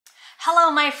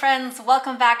Hello my friends,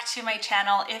 welcome back to my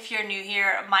channel. If you're new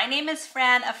here, my name is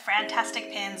Fran of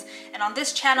Frantastic Pins, and on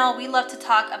this channel we love to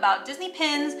talk about Disney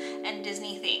pins and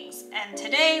Disney things. And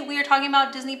today we are talking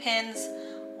about Disney pins.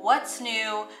 What's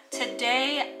new?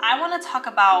 Today I want to talk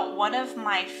about one of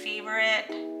my favorite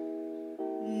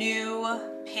new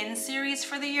pin series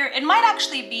for the year. It might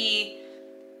actually be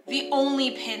the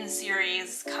only pin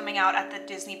series coming out at the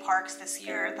Disney parks this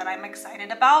year that I'm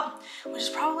excited about, which is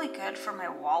probably good for my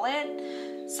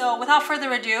wallet. So without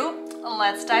further ado,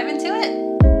 let's dive into it.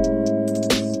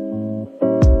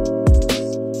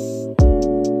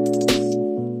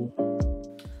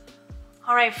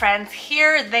 All right, friends,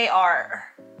 here they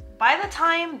are. By the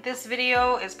time this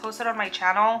video is posted on my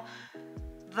channel,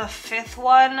 the fifth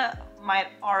one might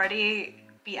already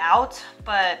be out,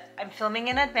 but I'm filming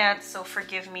in advance, so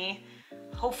forgive me.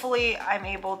 Hopefully I'm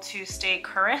able to stay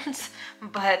current,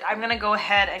 but I'm gonna go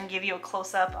ahead and give you a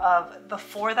close-up of the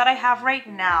four that I have right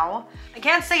now. I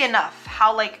can't say enough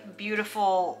how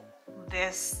beautiful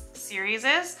this series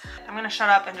is. I'm gonna shut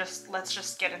up and let's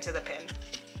just get into the pin.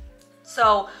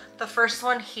 So the first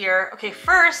one here, okay,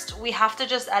 first we have to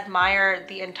just admire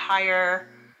the entire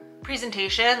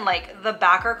presentation, like the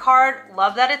backer card.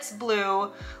 Love that it's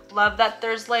blue. Love that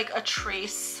there's like a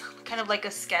trace, kind of like a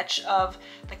sketch of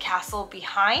the castle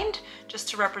behind, just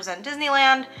to represent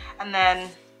Disneyland. And then,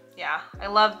 yeah, I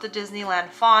love the Disneyland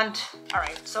font. All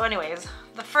right, so anyways,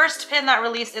 the first pin that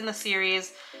released in the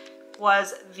series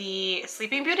was the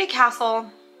Sleeping Beauty Castle.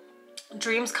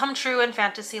 Dreams come true in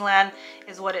Fantasyland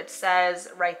is what it says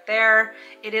right there.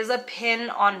 It is a pin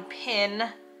on pin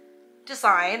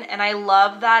design, and I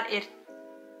love that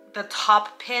the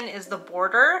top pin is the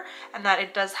border and that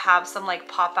it does have some like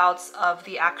pop outs of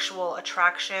the actual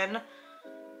attraction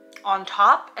on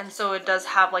top, and so it does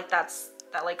have like that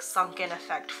like sunken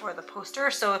effect for the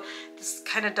poster. So this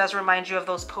kind of does remind you of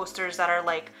those posters that are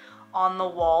like on the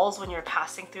walls when you're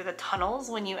passing through the tunnels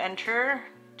when you enter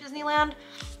Disneyland.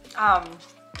 I'm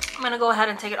gonna go ahead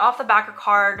and take it off the backer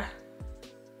card,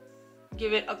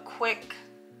 give it a quick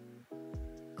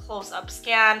close-up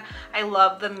scan. I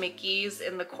love the Mickeys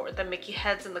in the Mickey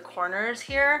heads in the corners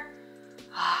here.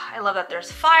 I love that there's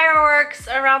fireworks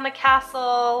around the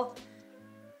castle.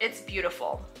 It's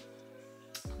beautiful.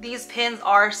 These pins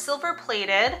are silver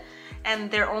plated and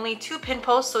they're only 2 pin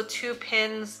posts, so 2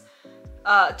 pins,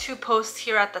 2 posts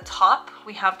here at the top.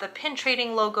 We have the pin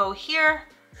trading logo here,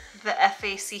 the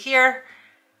FAC here,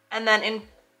 and then in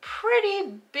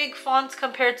pretty big fonts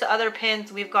compared to other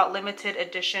pins, we've got limited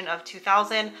edition of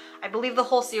 2000. I believe the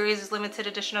whole series is limited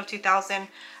edition of 2000.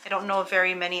 I don't know of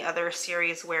very many other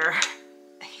series where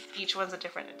each one's a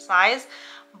different size,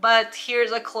 but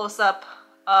here's a close-up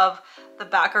of the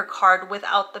backer card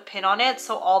without the pin on it.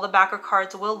 So all the backer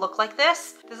cards will look like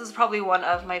this. This is probably one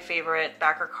of my favorite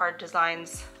backer card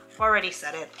designs. I've already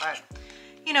said it, but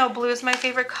you know, blue is my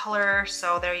favorite color,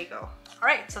 so there you go. All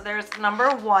right, so there's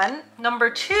number 1. Number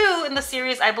 2 in the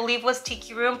series, I believe, was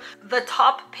Tiki Room. The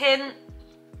top pin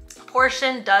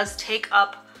portion does take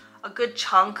up a good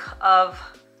chunk of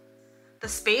the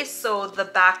space. So the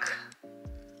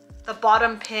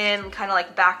bottom pin, kind of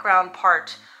like background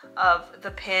part of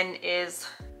the pin is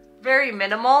very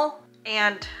minimal,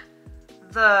 and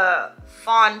the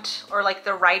font or like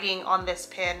the writing on this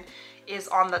pin is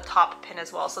on the top pin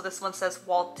as well. So this one says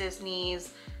Walt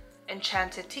Disney's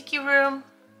Enchanted Tiki Room.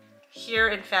 Here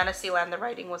in Fantasyland, the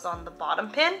writing was on the bottom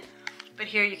pin, but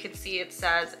here you can see it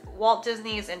says Walt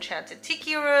Disney's Enchanted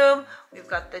Tiki Room. We've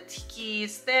got the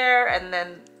tikis there, and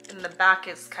then in the back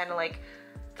is kind of like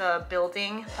the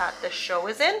building that the show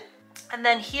is in. And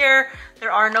then here,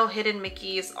 there are no hidden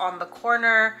Mickeys on the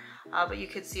corner, but you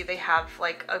can see they have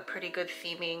like a pretty good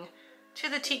theming to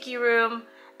the Tiki Room,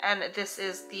 and this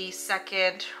is the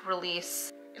second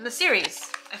release in the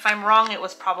series. If I'm wrong, it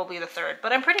was probably the third,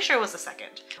 but I'm pretty sure it was the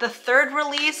second. The third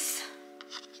release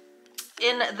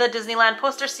in the Disneyland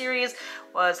poster series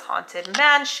was Haunted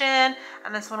Mansion,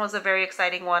 and this one was a very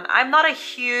exciting one. I'm not a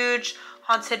huge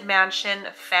Haunted Mansion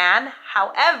fan.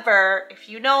 However, if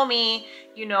you know me,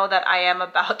 you know that I am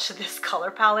about this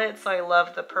color palette, so I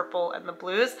love the purple and the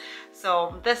blues.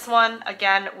 So this one,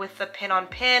 again, with the pin on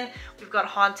pin, we've got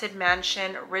Haunted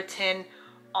Mansion written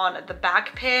on the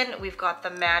back pin. We've got the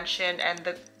mansion and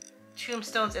the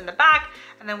tombstones in the back,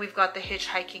 and then we've got the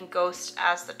hitchhiking ghost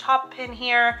as the top pin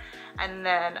here, and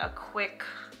then a quick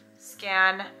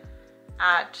scan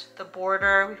at the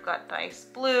border. We've got nice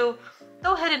blue,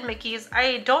 no hidden Mickeys.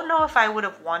 I don't know if I would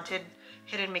have wanted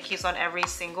hidden Mickeys on every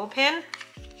single pin,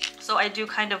 so I do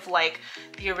kind of like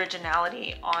the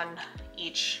originality on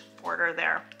each border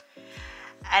there.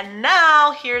 And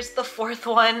now here's the fourth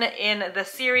one in the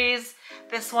series.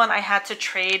 This one I had to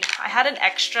trade. I had an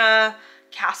extra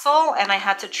castle and I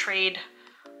had to trade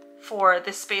for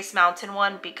the Space Mountain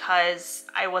one because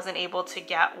I wasn't able to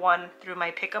get one through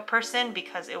my pickup person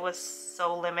because it was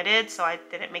so limited, so I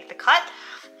didn't make the cut.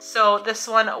 So this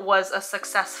one was a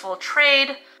successful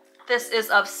trade. This is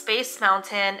of Space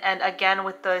Mountain, and again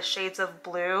with the shades of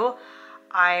blue.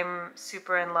 I'm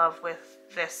super in love with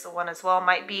this one as well.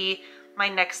 Might be my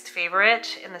next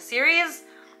favorite in the series.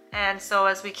 And so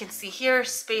as we can see here,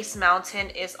 Space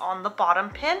Mountain is on the bottom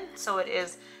pin. So it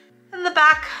is in the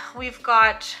back. We've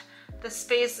got the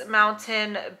Space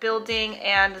Mountain building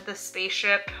and the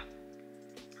spaceship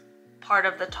part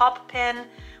of the top pin.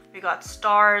 We got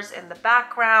stars in the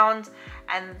background,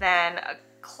 and then a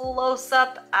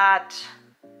close-up at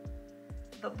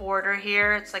the border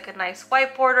here. It's like a nice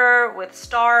white border with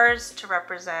stars to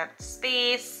represent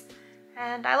space,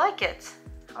 and I like it.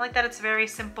 I like that it's very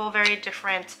simple, very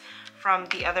different from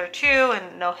the other two,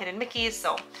 and no hidden Mickeys,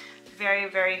 so very,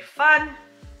 very fun.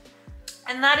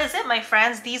 And that is it, my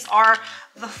friends. These are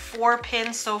the 4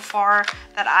 pins so far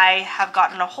that I have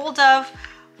gotten a hold of.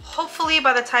 Hopefully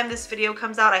by the time this video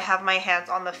comes out, I have my hands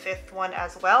on the 5th one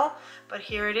as well. But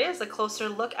here it is, a closer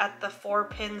look at the 4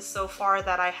 pins so far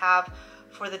that I have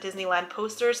for the Disneyland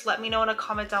posters. Let me know in a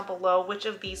comment down below which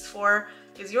of these 4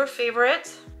 is your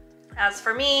favorite. As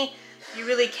for me, you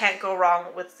really can't go wrong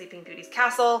with Sleeping Beauty's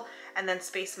castle, and then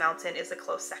Space Mountain is a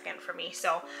close second for me.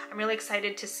 So I'm really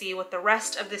excited to see what the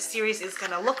rest of this series is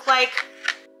gonna look like.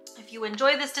 If you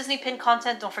enjoy this Disney pin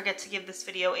content, don't forget to give this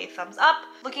video a thumbs up.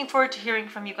 Looking forward to hearing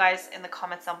from you guys in the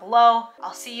comments down below.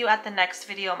 I'll see you at the next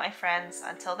video, my friends.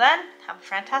 Until then, have a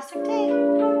fantastic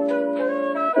day.